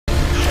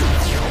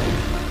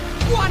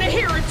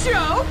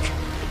joke.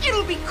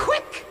 It'll be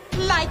quick,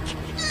 like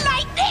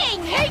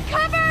lightning. Hey,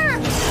 cover!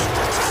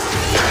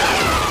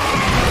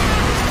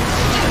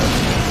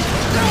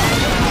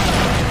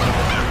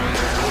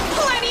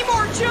 Plenty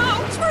more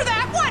jokes where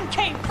that one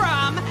came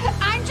from.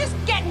 I'm just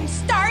getting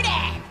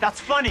started. That's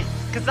funny,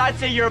 because I'd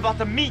say you're about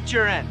to meet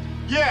your end.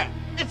 Yeah,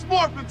 it's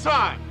morphin'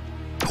 time!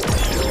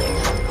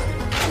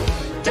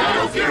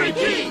 Dino Fury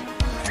Key!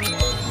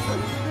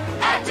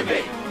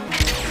 Activate!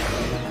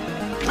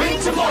 Wing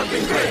to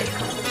Morphin Grid!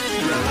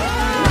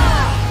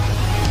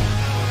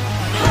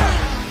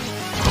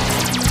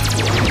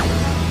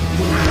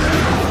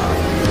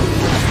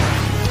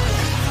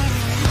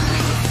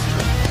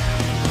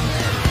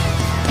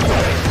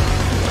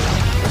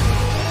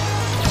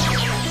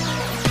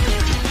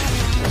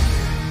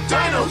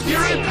 Dino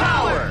Fury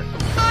Power!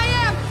 I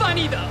am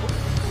funny though,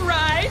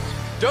 right?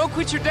 Don't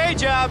quit your day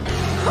job.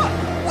 Huh.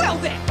 Well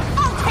then,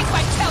 I'll take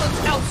my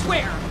talents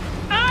elsewhere.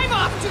 I'm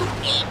off to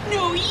eat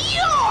New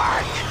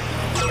York!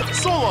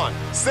 Solon,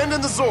 send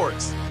in the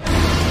Zords.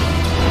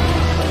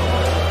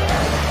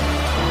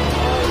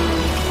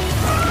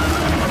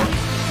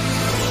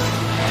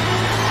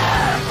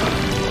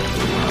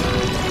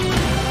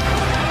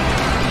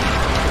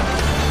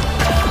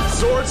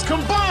 Zords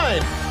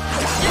combine!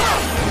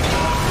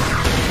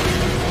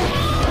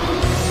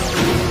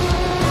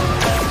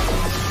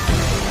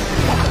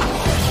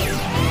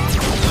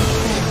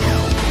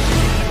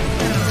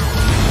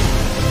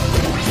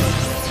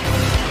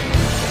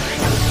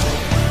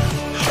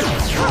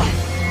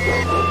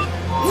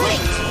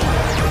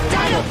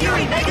 Dino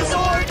Fury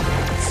Megazord!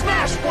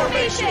 Smash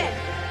formation!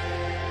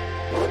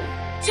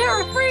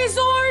 Terra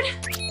Freezord!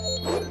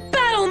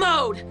 Battle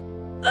mode!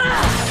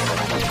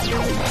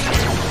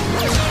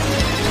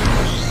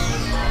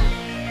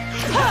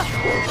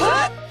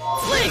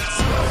 Flinks!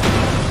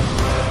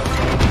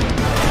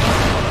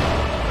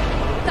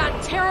 That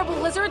terrible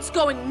lizard's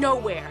going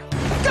nowhere.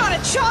 Gotta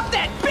chop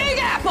that big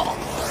apple!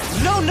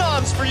 No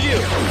knobs for you.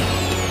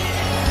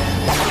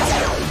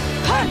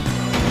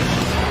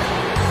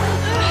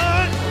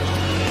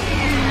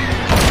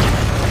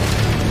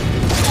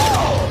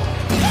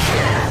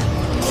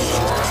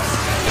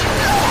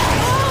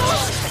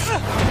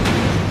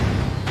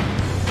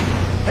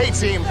 Hey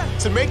team,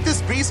 to make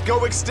this beast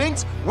go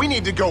extinct, we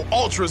need to go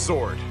Ultra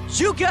Zord.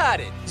 You got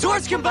it.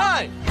 Zords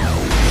combine.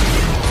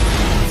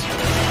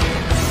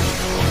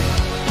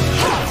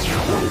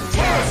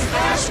 Terra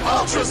Smash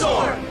Ultra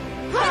Zord!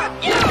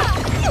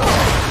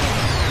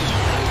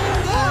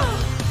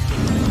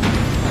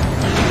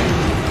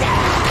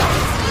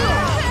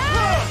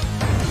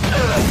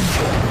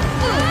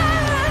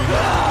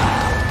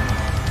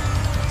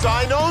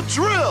 Dino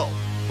Drill!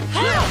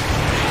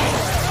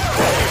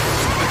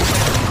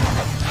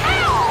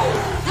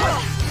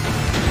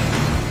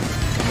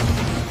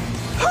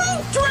 Who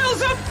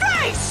drills a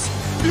face?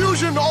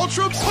 Fusion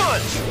Ultra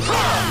Punch!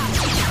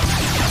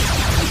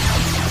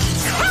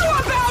 How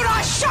about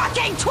a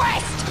shocking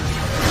twist?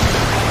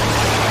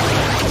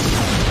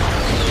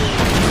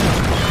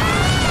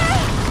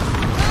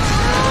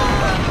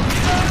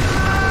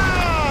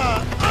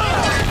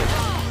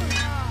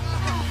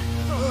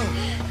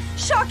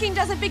 Shocking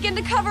doesn't begin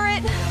to cover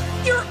it.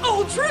 Your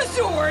Ultra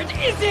Zord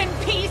is in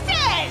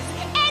pieces!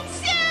 And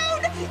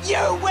soon,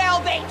 you will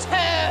be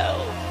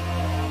too!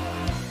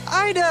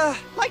 I'd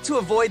like to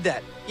avoid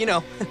that, you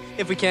know,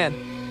 if we can.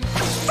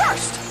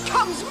 First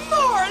comes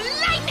more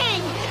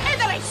lightning! And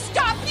then I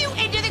stomp you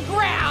into the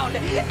ground!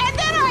 And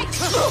then I...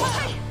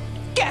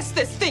 Guess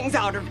this thing's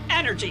out of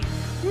energy.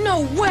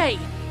 No way!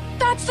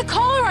 That's the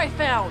collar I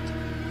found!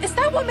 Is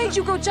that what made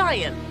you go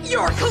giant?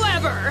 You're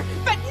clever,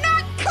 but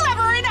not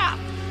clever enough!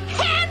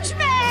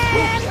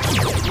 Henchman!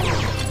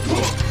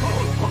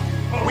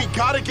 We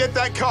gotta get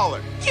that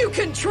collar. You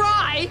can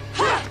try,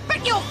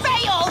 but you'll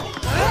fail!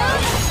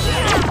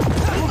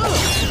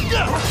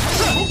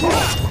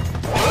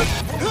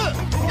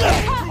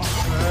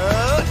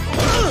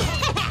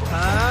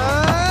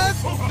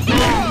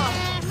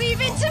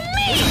 Leave it to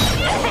me!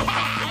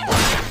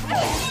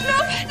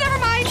 Nope, never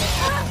mind.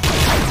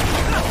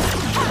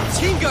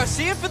 Team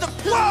Garcia for the...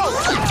 Whoa!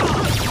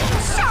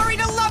 Sorry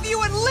to love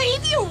you and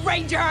leave you,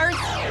 Rangers!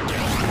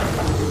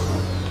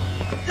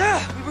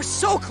 We were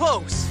so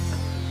close.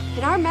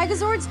 And our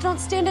Megazords don't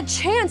stand a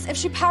chance if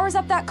she powers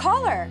up that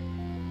collar.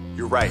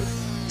 You're right.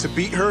 To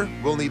beat her,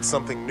 we'll need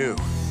something new.